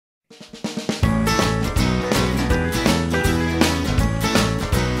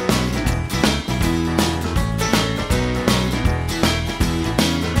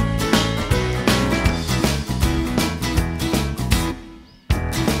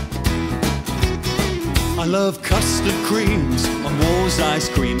I love custard creams on Moore's ice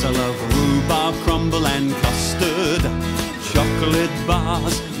creams. I love rhubarb crumble and custard. Chocolate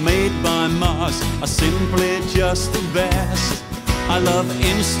bars made by Mars are simply just the best. I love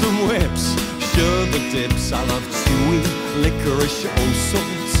instant whips, sugar dips. I love chewy licorice, all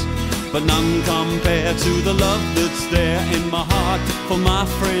sorts, but none compare to the love that's there in my heart for my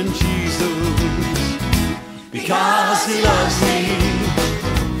friend Jesus. Because he loves me,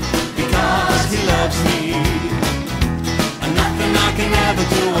 because he loves me, and nothing I can ever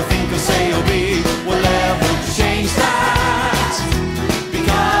do or think or say or be will ever change that.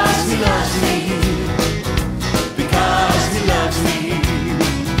 Because he loves me, because he loves me,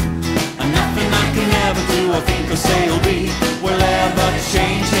 and nothing I can ever do or think or say or be will ever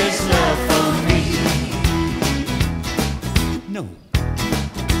change his love for me. No.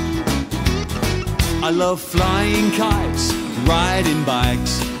 I love flying kites, riding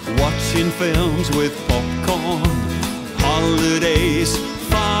bikes, watching films with popcorn. Holidays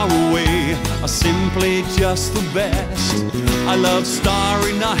far away are simply just the best. I love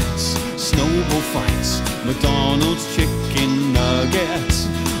starry nights, snowball fights, McDonald's chicken nuggets,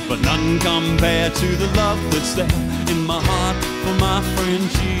 but none compare to the love that's there in my heart for my friend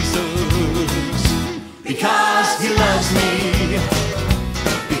Jesus. Because he loves me,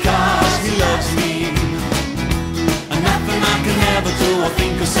 because he loves me, and nothing I can ever do or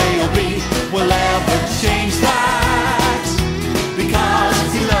think or say or be will ever change that.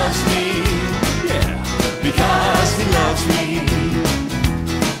 Because he loves me, yeah, because he loves me,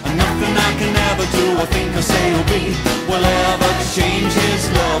 and nothing I can ever do or think or say or be will ever change his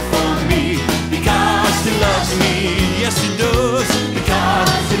love for me. Because he loves me, yes he does,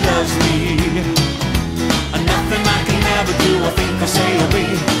 because he loves me, and nothing I can ever do or think or say or be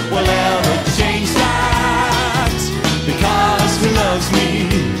will ever change that. Because he loves me,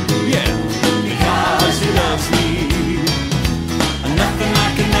 yeah, because he loves me, and nothing I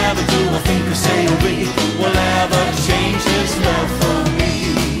can ever do or think or say or be will ever change his love for me.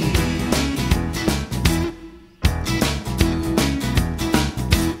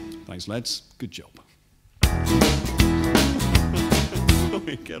 Thanks lads, good job.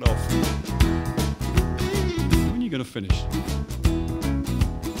 Get off. When are you going to finish?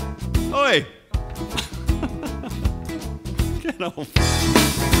 Oi! Get off.